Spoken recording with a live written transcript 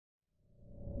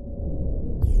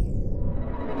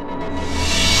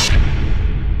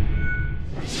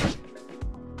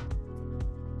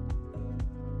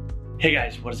Hey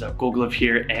guys, what is up? GoldGlove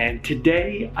here, and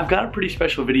today I've got a pretty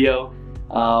special video.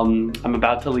 I'm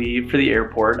about to leave for the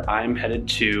airport. I'm headed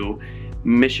to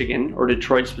Michigan, or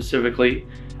Detroit specifically,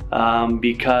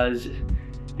 because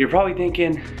you're probably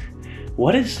thinking,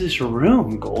 what is this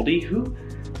room, Goldie? Who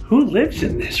lives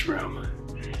in this room?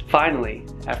 Finally,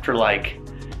 after like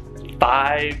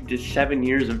 5 to 7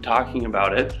 years of talking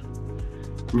about it,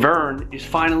 Vern is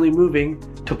finally moving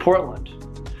to Portland.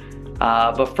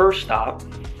 But first stop,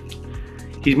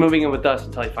 he's moving in with us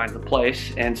until he finds a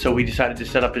place, and so we decided to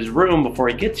set up his room before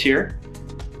he gets here,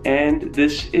 and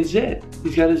this is it.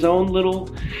 He's got his own little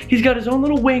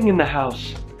wing in the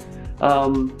house.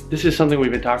 This is something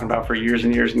we've been talking about for years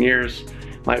and years and years.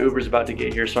 My Uber's about to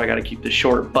get here, so I gotta keep this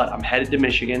short, but I'm headed to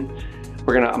Michigan.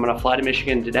 I'm gonna fly to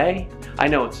Michigan today. I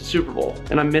know it's the Super Bowl,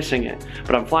 and I'm missing it,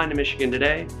 but I'm flying to Michigan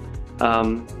today.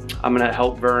 I'm gonna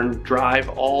help Vern drive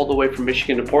all the way from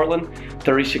Michigan to Portland,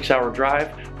 36-hour drive.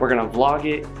 We're gonna vlog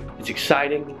it. It's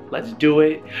exciting. Let's do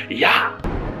it. Yeah.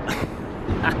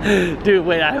 Dude,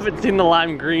 wait, I haven't seen the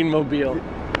lime green mobile.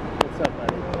 What's up,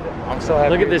 buddy? I'm so happy.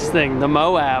 Look at this thing, the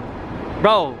Moab.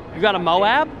 Bro, you got a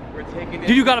Moab? We're taking this.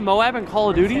 Dude, you got a Moab in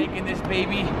Call of Duty? We're taking this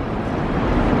baby.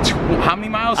 How many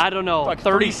miles? I don't know, like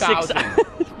 36.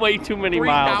 Way too many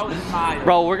miles. miles.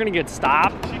 Bro, we're gonna get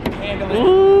stopped. She can handle it.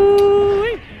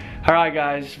 Ooh. All right,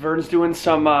 guys, Vern's doing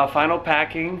some final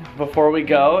packing before we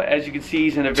go. As you can see,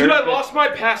 he's in a very Dude, I lost my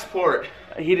passport.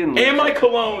 He didn't And lose my it.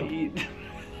 cologne.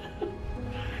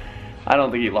 I don't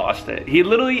think he lost it. He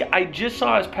literally, I just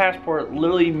saw his passport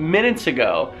literally minutes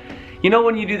ago. You know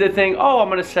when you do the thing, oh, I'm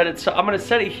gonna set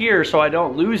it here so I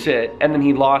don't lose it, and then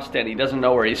he lost it. He doesn't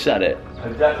know where he set it. I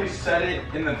definitely set it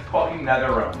in the fucking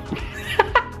nether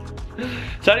room.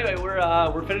 So anyway,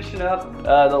 we're finishing up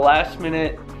the last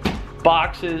minute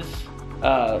boxes,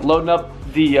 loading up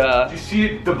the Did you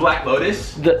see the Black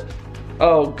Lotus?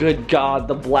 oh good God,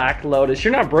 the Black Lotus.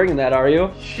 You're not bringing that, are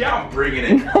you? Yeah, I'm bringing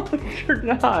it. No, you're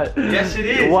not. Yes, it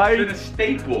is. Why It's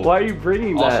been a staple. Why are you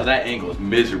bringing that? Also, that angle is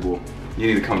miserable. You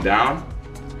need to come down.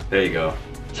 There you go.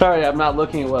 Sorry, I'm not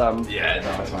looking at what I'm... Yeah,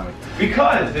 no, it's fine.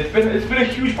 Because it's been a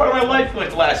huge part of my life for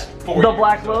like the last 4 years. The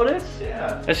Black Lotus?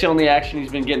 Yeah. That's the only action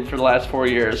he's been getting for the last 4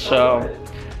 years, so...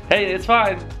 Hey, it's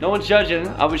fine. No one's judging.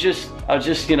 I was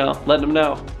just, you know, letting them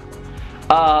know.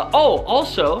 Oh,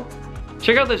 also,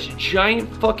 check out this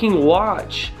giant fucking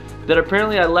watch that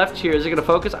apparently I left here. Is it gonna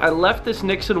focus? I left this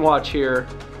Nixon watch here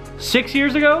 6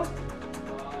 years ago?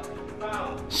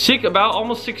 About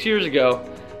almost 6 years ago.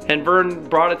 And Vern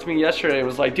brought it to me yesterday and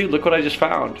was like, dude, look what I just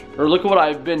found. Or look at what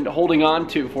I've been holding on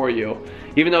to for you.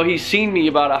 Even though he's seen me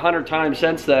about 100 times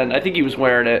since then. I think he was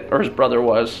wearing it, or his brother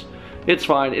was. It's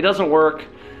fine, it doesn't work.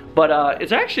 But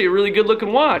it's actually a really good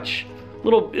looking watch.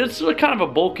 It's kind of a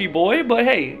bulky boy, but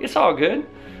hey, it's all good.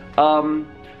 So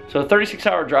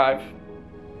 36-hour drive.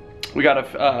 We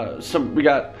got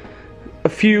a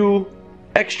few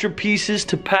extra pieces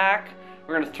to pack.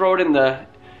 We're gonna throw it in the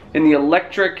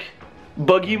electric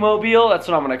boogie mobile. That's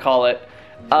what I'm gonna call it.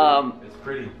 It's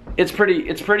pretty.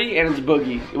 It's pretty, and it's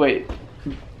boogie. Wait,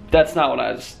 that's not what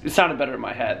it sounded better in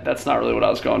my head. That's not really what I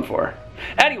was going for.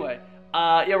 Anyway,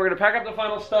 yeah, we're gonna pack up the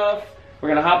final stuff. We're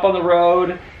gonna hop on the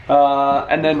road,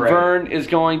 and then Vern is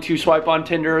going to swipe on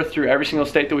Tinder through every single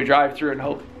state that we drive through and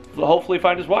hopefully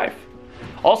find his wife.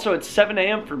 Also, it's 7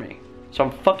 a.m. for me, so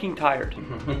I'm fucking tired.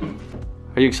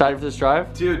 Are you excited for this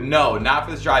drive? Dude, no, not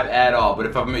for this drive at all.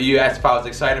 But you asked if I was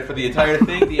excited for the entire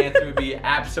thing, the answer would be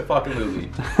abso-fucking-lutely.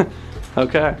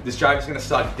 Okay. This drive is gonna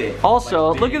suck dick. Also,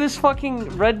 like look at this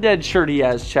fucking Red Dead shirt he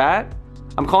has, chat.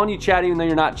 I'm calling you chat even though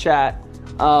you're not chat.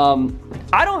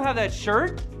 I don't have that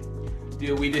shirt.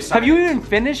 Dude, we decided. Have you even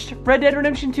finished Red Dead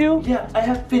Redemption 2? Yeah, I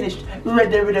have finished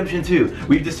Red Dead Redemption 2.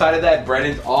 We've decided that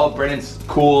all Brennan's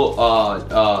cool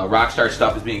Rockstar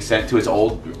stuff is being sent to his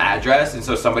old address, and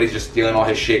so somebody's just stealing all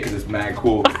his shit because it's mad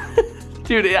cool.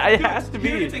 Dude, it has to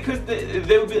be. Because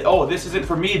they would be, oh, this isn't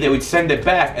for me. They would send it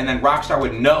back, and then Rockstar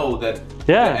would know that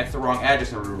that's the wrong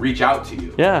address and would reach out to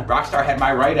you. Yeah. Rockstar had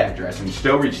my right address and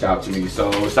still reached out to me,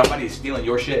 so somebody's stealing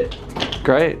your shit.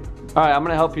 Great. All right, I'm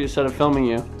gonna help you instead of filming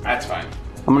you. That's fine.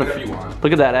 I'm gonna. Whatever you want.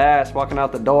 Look at that ass walking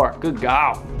out the door. Good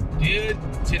God. Dude,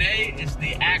 today is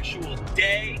the actual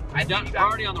day. We're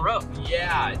already on the road.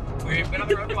 Yeah, we've been on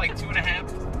the road for like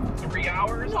 2.5, 3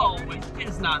 hours. No,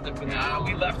 it's not the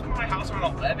We left from my house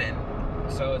around 11,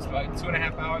 so it's about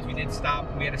 2.5 hours. We had to stop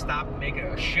and make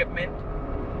a shipment.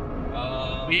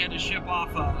 We had to ship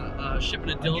off a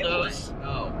shipment of dildos.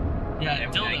 Oh.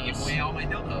 Yeah, I give away all my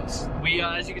dildos. We,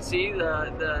 as you can see,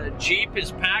 the Jeep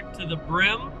is packed to the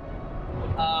brim.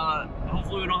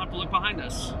 Hopefully we don't have to look behind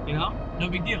us, you know? No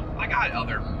big deal. I got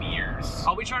other mirrors.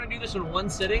 Are we trying to do this in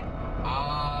one sitting?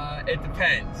 It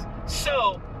depends.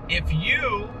 So, if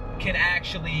you can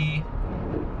actually...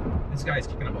 This guy's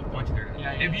kicking up a bunch of dirt.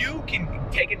 Yeah, if you can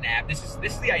take a nap, this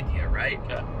is the idea, right?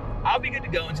 Okay. I'll be good to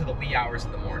go until the wee hours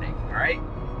of the morning, all right?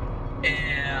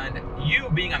 And you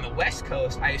being on the West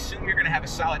Coast, I assume you're gonna have a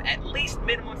solid at least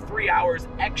minimum 3 hours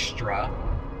extra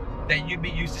that you'd be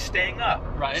used to staying up.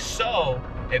 Right. So,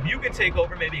 if you can take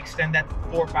over, maybe extend that to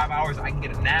 4 or 5 hours, I can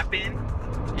get a nap in.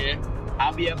 Yeah.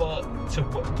 I'll be able to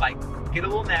like get a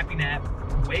little nappy nap,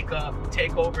 wake up,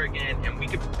 take over again, and we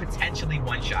could potentially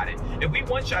one-shot it. If we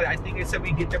one-shot it, I think it said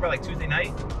we get there by like Tuesday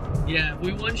night. Yeah, if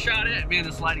we one-shot it, man,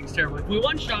 this lighting's terrible. If we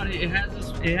one-shot it, it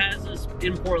has us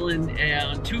in Portland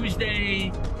on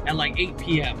Tuesday at like 8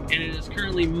 p.m. and it is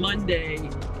currently Monday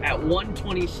at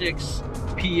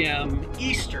 1:26 p.m.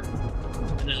 Eastern.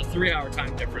 And there's a 3-hour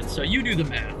time difference, so you do the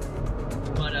math.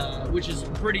 But which is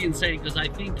pretty insane because I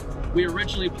think we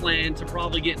originally planned to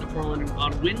probably get into Portland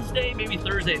on Wednesday, maybe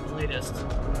Thursday at the latest.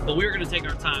 But we were gonna take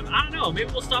our time. I don't know,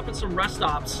 maybe we'll stop at some rest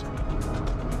stops.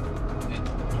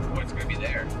 What's gonna be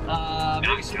there?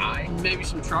 Maybe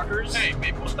some truckers. Hey,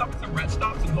 maybe we'll stop at some rest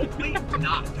stops and hopefully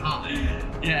not die.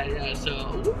 Yeah,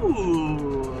 so,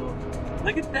 ooh.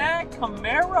 Look at that,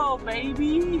 Camaro,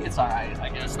 baby. It's all right, I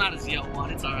guess. Not a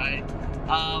ZL1, it's all right.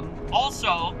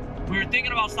 Also, we were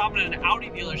thinking about stopping at an Audi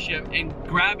dealership and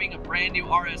grabbing a brand new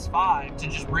RS5 to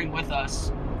just bring with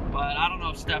us. But I don't know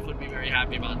if Steph would be very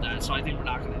happy about that, so I think we're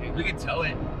not gonna do that. We can tow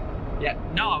it. Yeah,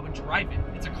 no, I would drive it.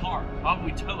 It's a car. Why would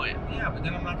we tow it? Yeah, but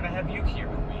then I'm not gonna have you here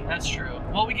with me. That's true.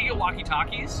 Well, we could get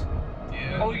walkie-talkies.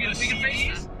 Yeah. Oh, we can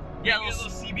FaceTime. Yeah, little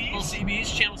CBs. Little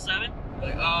CBs, Channel 7.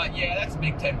 Like, yeah, that's a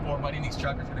big 10-4, buddy. And these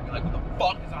truckers are gonna be like, what the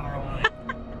fuck is on our line?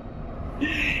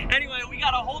 Anyway, we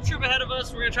got a whole trip ahead of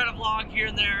us. We're gonna try to vlog here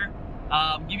and there,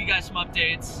 give you guys some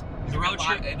updates. The road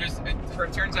trip.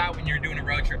 It turns out when you're doing a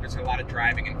road trip, there's a lot of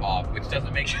driving involved, which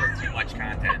doesn't make for too much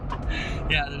content.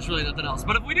 Yeah, there's really nothing else.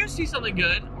 But if we do see something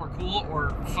good or cool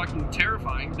or fucking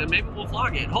terrifying, then maybe we'll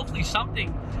vlog it. Hopefully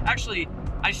something. Actually,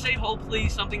 I say hopefully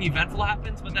something eventful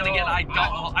happens, but then again, I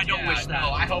don't wish that.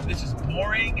 No, I hope this is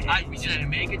boring. And we just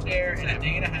make it there in a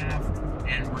day and a half,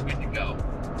 and we're good to go.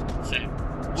 Same.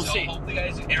 We'll see. Hopefully, you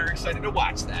guys are excited to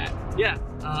watch that. Yeah,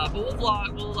 but we'll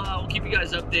vlog. We'll keep you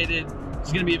guys updated.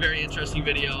 It's gonna be a very interesting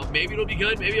video. Maybe it'll be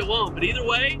good, maybe it won't. But either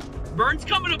way, Vern's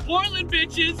coming to Portland,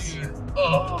 bitches. Dude.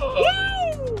 Oh,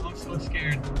 woo! I'm so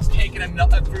scared. It's taking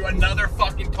through another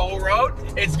fucking toll road.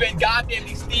 It's been goddamn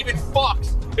these Steven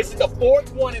fucks. This is the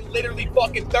 4th one in literally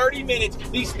fucking 30 minutes.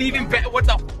 These Steven, what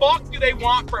the fuck do they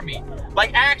want from me?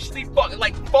 Like actually, fucking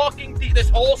this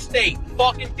whole state,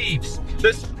 fucking thieves.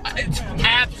 It's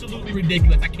absolutely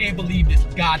ridiculous. I can't believe this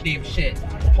goddamn shit.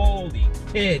 Holy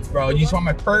kids, bro. You saw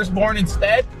my firstborn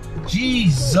instead?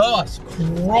 Jesus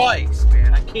Christ,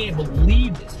 man. I can't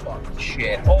believe this fucking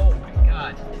shit. Oh my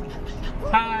God.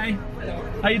 Hi.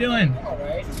 How you doing? All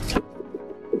right.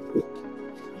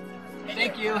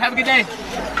 Thank you. Have a good day.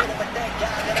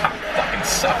 Fucking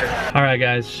sucker. All right,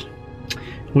 guys.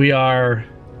 We are,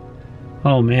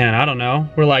 oh man, I don't know.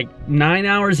 We're like 9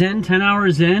 hours in, 10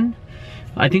 hours in.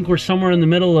 I think we're somewhere in the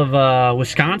middle of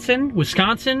Wisconsin.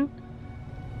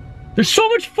 There's so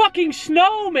much fucking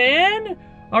snow, man.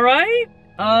 All right.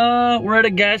 We're at a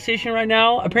gas station right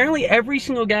now. Apparently every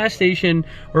single gas station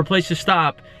or place to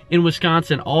stop in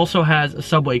Wisconsin also has a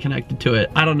Subway connected to it.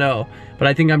 I don't know, but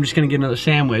I think I'm just gonna get another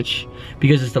sandwich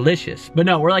because it's delicious. But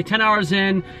no, we're like 10 hours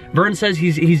in. Vern says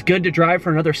he's good to drive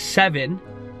for another 7.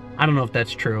 I don't know if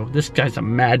that's true. This guy's a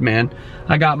madman.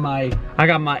 I got my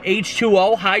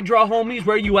H2O Hydra homies.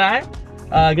 Where you at?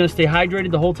 Gonna stay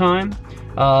hydrated the whole time.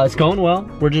 It's going well.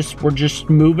 We're just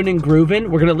moving and grooving.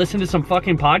 We're gonna listen to some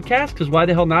fucking podcasts, because why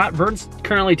the hell not? Vern's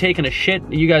currently taking a shit.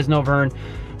 You guys know Vern.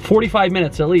 45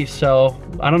 minutes at least, so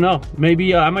I don't know.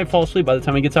 Maybe I might fall asleep by the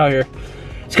time he gets out here.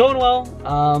 It's going well.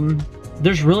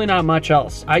 There's really not much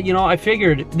else. I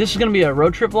figured this is gonna be a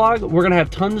road trip vlog. We're gonna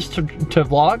have tons to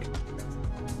vlog.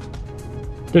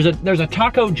 There's a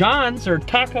Taco John's or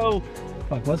Taco,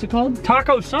 fuck, what's it called?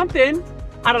 Taco something.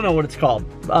 I don't know what it's called,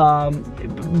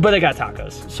 but they got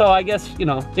tacos. So I guess,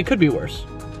 it could be worse.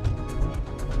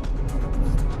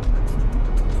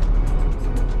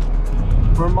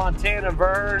 We're in Montana,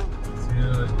 Vern.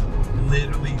 Dude,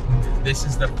 literally, this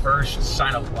is the first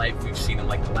sign of life we've seen in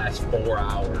like the last 4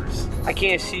 hours. I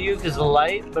can't see you because of the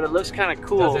light, but it looks kind of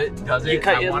cool. Does it?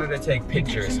 I wanted to take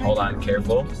pictures. Hold on,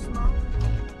 careful.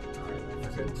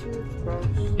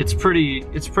 It's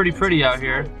pretty out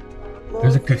here.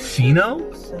 There's a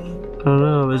casino? I don't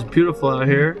know, it's beautiful out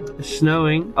here. It's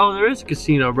snowing. Oh, there is a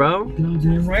casino, bro. No,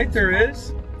 damn right there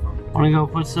is. Wanna go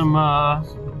put some, I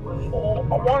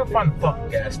want to find the fucking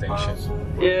gas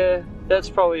station. Yeah, that's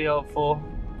probably helpful.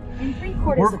 In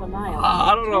 3/4 of a mile.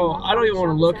 I don't know. I don't even want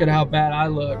to look at how bad I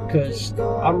look because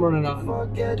I'm running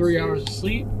on 3 hours of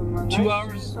sleep, 2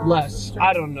 hours less.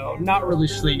 I don't know. Not really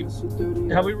sleep.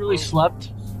 Have we really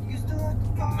slept?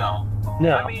 No.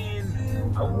 No. I mean,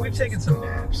 we've taken some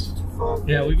naps.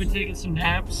 Yeah, we've been taking some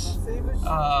naps.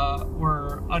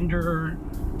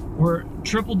 We're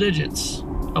triple digits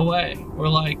away. We're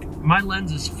like, my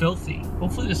lens is filthy.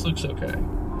 Hopefully this looks okay.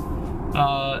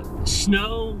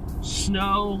 Snow,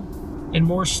 and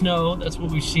more snow. That's what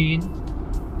we've seen.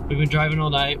 We've been driving all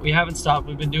night. We haven't stopped.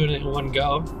 We've been doing it in one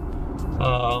go.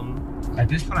 At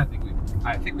this point,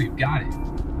 I think we've got it.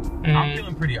 I'm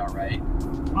feeling pretty all right.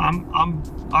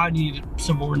 I need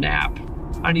some more nap.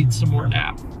 I need some more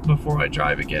nap before I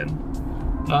drive again.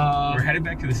 We're headed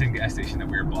back to the same gas station that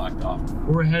we were blocked off.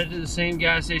 We're headed to the same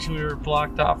gas station we were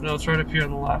blocked off. No, it's right up here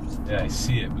on the left. Yeah, I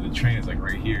see it, but the train is like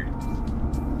right here.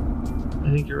 I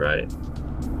think you're right.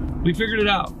 We figured it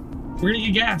out. We're gonna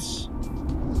get gas.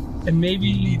 And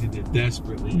maybe... We needed it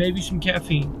desperately. Maybe some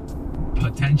caffeine.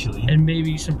 Potentially. And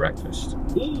maybe some breakfast.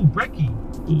 Ooh, brekkie.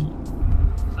 Ooh.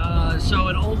 So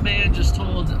an old man just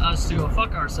told us to go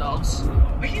fuck ourselves.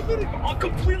 He literally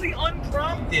completely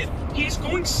unprompted. He's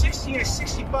going 60 and a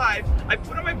 65. I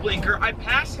put on my blinker. I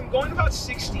passed him going about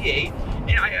 68,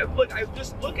 and I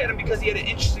just look at him because he had an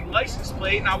interesting license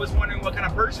plate, and I was wondering what kind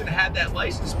of person had that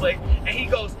license plate. And he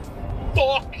goes,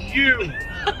 "Fuck you,"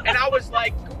 and I was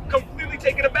like completely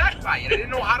taken aback by it. I didn't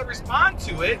know how to respond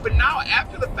to it, but now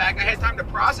after the fact, I had time to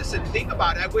process and think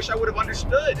about it. I wish I would have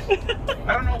understood.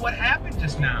 I don't know what happened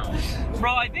just now.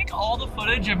 Bro, I think all the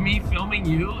footage of me filming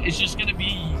you is just gonna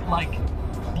be like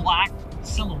black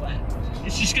silhouette.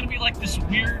 It's just gonna be like this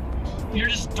weird, you're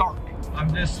just dark.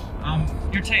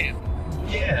 You're tan.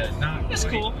 Yeah, not That's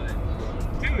great, cool.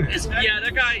 But, dude, yeah,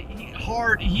 that guy,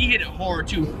 he hit it hard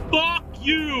too. Fuck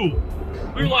you!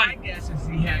 We were my like, guess is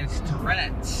he has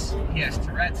Tourette's. He has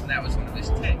Tourette's, and that was one of his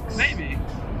tics. maybe.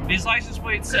 His license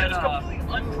plate said, It was completely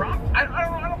unprompted.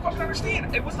 I don't fucking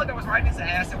understand. It wasn't like I was riding his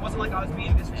ass. It wasn't like I was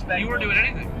being disrespectful. you weren't doing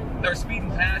anything. They were speeding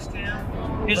past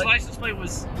him. His license plate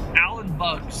was Alan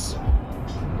Bugs.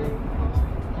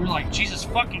 We were like, Jesus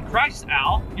fucking Christ,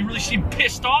 Al. You really seem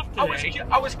pissed off today.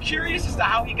 I was curious as to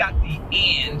how he got the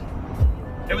and.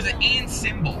 It was an and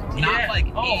symbol, not like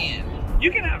and. You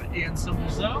can have and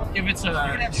symbols though. If it's a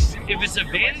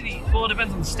vanity, well, it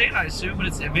depends on the state, I assume, but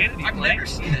it's a vanity I've plate. never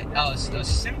seen a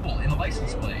symbol in a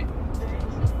license plate.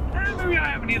 Maybe I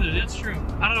haven't either. That's true.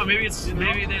 I don't know. Maybe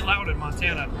they allow it in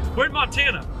Montana. We're in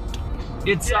Montana.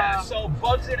 It's so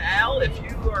Bugs and Al, if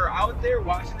you are out there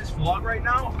watching this vlog right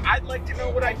now, I'd like to know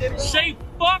what I did wrong. Say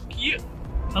fuck you.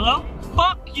 Hello?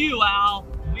 Fuck you, Al.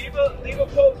 Leave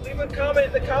a comment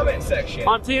in the comment section.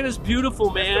 Montana's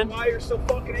beautiful, man. Why you're so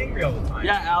fucking angry all the time?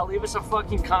 Yeah, Al, leave us a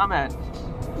fucking comment.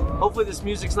 Hopefully this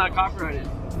music's not copyrighted.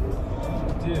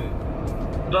 Dude.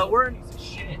 But we're in... Piece of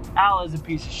shit. Al is a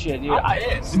piece of shit. Yeah, I'm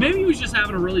pissed. Maybe he was just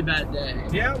having a really bad day.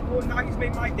 Yeah, well now he's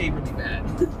made my day really bad.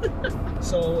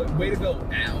 So, way to go,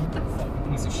 Al. Fucking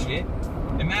piece of shit.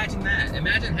 Imagine that.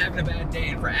 Imagine having a bad day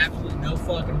and for absolutely no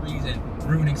fucking reason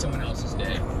ruining someone else's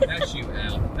day. That's you,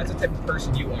 Al. That's the type of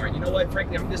person you are. You know what?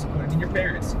 Frankly, I'm disappointed in your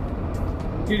parents.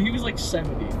 Dude, he was like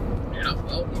 70. Yeah,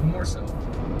 well, even more so.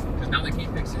 Because now they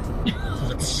can't fix it. Because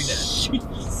they're supposed to be dead.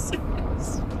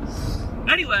 Jesus.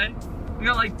 Anyway, we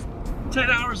got like 10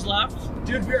 hours left.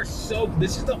 Dude,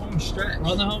 this is the home stretch.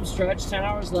 We're on the home stretch, 10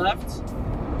 hours left.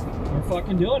 We're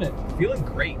fucking doing it. Feeling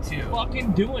great, too.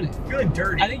 Fucking doing it. Feeling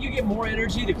dirty. I think you get more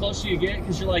energy the closer you get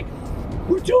because you're like,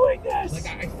 we're doing this! Like,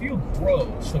 I feel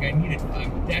gross. Like,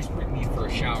 I'm desperate need for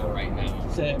a shower right now.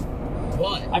 Same.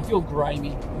 What? I feel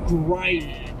grimy.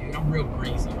 Grimy. Dude, I'm real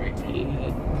greasy right now.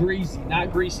 Yeah. Greasy,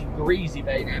 not greasy. Greasy,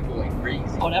 baby. That boy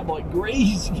greasy. Oh, that boy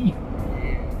greasy.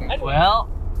 Yeah. Well,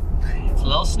 it's a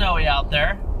little snowy out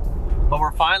there, but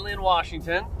we're finally in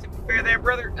Washington. To be fair there,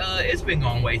 brother, it's been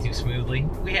going way too smoothly.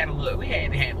 We had to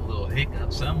have a little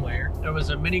hiccup somewhere. There was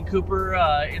a Mini Cooper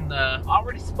in the...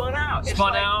 Already spun out.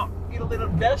 Spun out. Get a little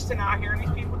dusting out here and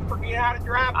these people forget how to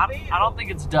drive a vehicle. I don't think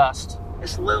it's dust.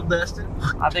 It's a little dusting.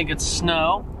 I think it's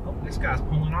snow. Oh, this guy's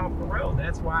pulling off the road.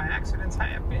 That's why accidents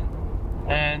happen.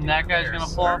 And that guy's gonna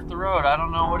pull off the road. I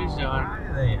don't know what he's doing.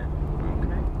 Right then.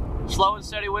 Okay. Slow and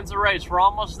steady wins the race. We're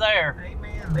almost there.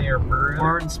 Amen there, bro.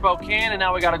 We're in Spokane, and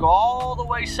now we gotta go all the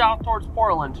way south towards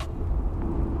Portland.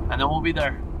 And then we'll be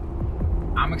there.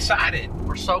 I'm excited.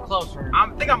 We're so close. I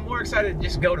think I'm more excited to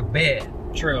just go to bed.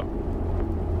 True.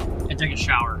 And take a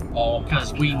shower. Oh,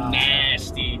 because we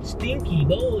nasty. Stinky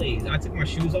boys. I took my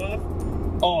shoes off.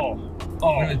 Oh.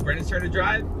 When it was Brendan's turn to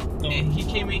drive, and he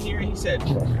came in here and he said, I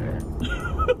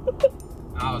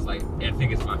I was like, I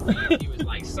think it's my feet. He was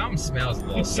like, something smells a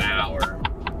little sour.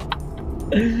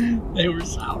 They were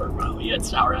sour, bro. He had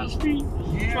sour ass feet.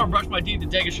 I'm just gonna brush my teeth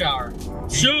and take a shower.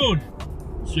 Soon.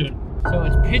 So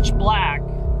it's pitch black,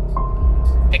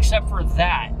 except for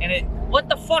that. And what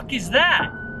the fuck is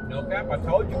that? No cap, I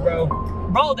told you, bro.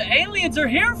 Bro, the aliens are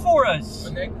here for us.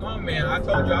 When they come, man, I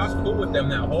told you I was cool with them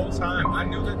that whole time. I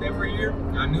knew that they were here,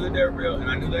 and I knew that they were real, and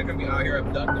I knew they're gonna be out here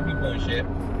abducting people and shit.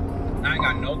 And I ain't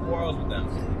got no quarrels with them.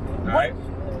 All right?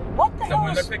 What the hell? So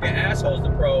when they're picking assholes to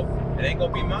probe, it ain't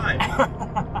gonna be mine.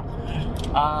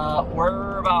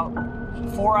 We're about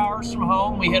 4 hours from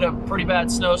home. We hit a pretty bad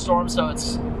snowstorm, so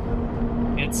it's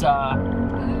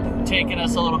taking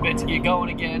us a little bit to get going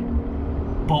again.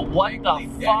 But what the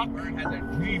fuck? Vern has a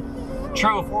Jeep.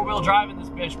 True, 4-wheel drive in this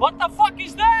bitch. What the fuck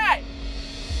is that?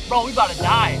 Bro, we about to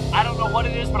die. I don't know what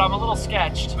it is, but I'm a little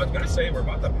sketched. I was gonna say, we're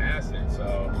about to pass it,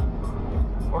 so.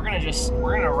 We're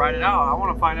gonna ride it out. I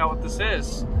wanna find out what this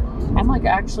is. I'm like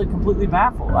actually completely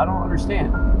baffled. I don't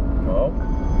understand. Well,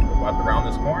 we're about to round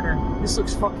this corner. This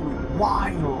looks fucking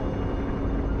wild.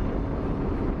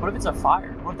 What if it's a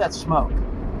fire? What if that's smoke?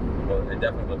 Well, it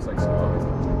definitely looks like smoke.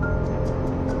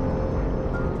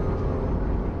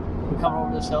 We come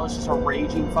over this hill, it's just a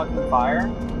raging fucking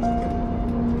fire. I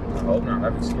hope not,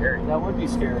 that'd be scary. That would be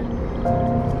scary.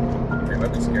 It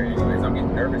might be scary anyways, I'm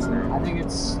getting nervous now. I think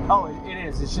it's, oh, it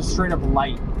is. It's just straight up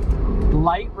light.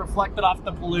 Light reflected off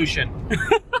the pollution.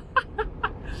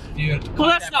 Dude, well,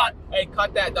 that's not, hey,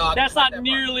 cut that, dog. That's not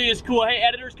nearly as cool. Hey,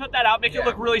 editors, cut that out. Make it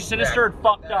look really sinister and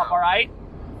fucked up, all right?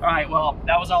 All right, well,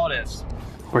 that was all it is.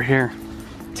 We're here.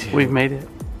 Dude. We've made it.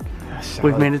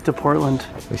 We've made it to Portland.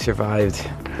 We survived.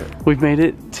 We've made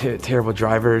it. Terrible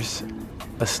drivers,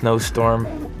 a snowstorm,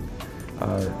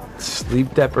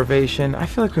 sleep deprivation. I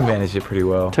feel like we managed it pretty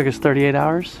well. Took us 38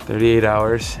 hours. 38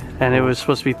 hours. And it was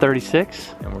supposed to be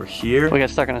 36. And we're here. We got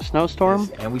stuck in a snowstorm.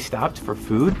 Yes, and we stopped for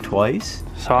food twice.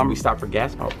 So we stopped for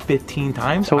gas about 15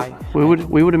 times. So we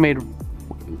would have made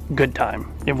good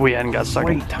time if we hadn't got stuck.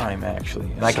 Great time,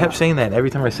 actually. And I kept saying that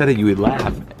every time I said it, you would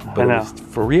laugh. But it was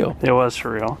for real. It was for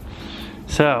real.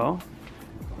 So,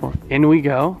 in we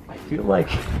go. I feel like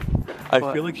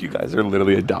you guys are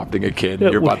literally adopting a kid.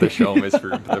 You're about to show him his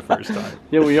room for the first time.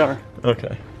 Yeah, we are.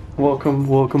 Okay. Welcome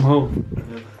home.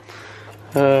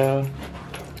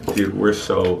 Dude, we're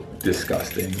so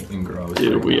disgusting and gross.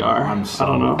 Dude, we are. I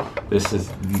don't know.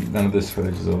 None of this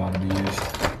footage is allowed to be used.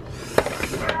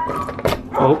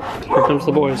 Oh, here comes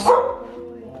the boys.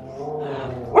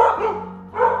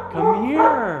 Come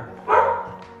here.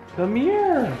 Come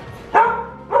here.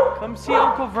 Come see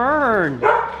Uncle Vern.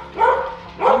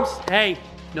 Hey,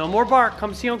 no more bark.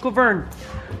 Come see Uncle Vern.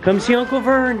 Come see Uncle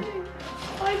Vern.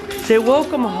 Say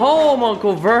welcome home,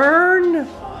 Uncle Vern.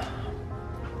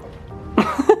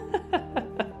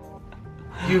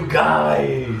 You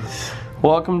guys.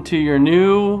 Welcome to your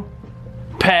new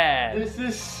pad. This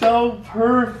is so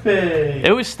perfect.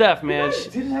 It was Steph, man.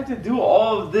 You didn't have to do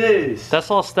all of this. That's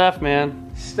all Steph,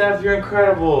 man. Steph, you're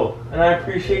incredible, and I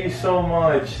appreciate you so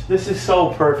much. This is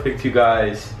so perfect, you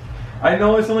guys. I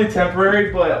know it's only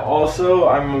temporary, but also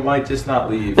I might just not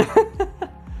leave.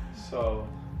 So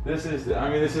this is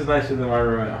nicer than my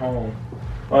room at home.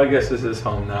 Well, I guess this is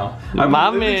home now. I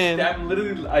live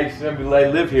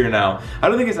here now. I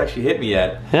don't think it's actually hit me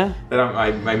yet. Yeah. That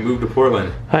I moved to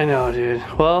Portland. I know, dude.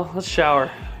 Well, let's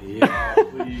shower. Yeah,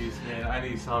 please, man. I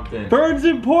need something. Vern's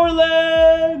in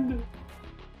Portland.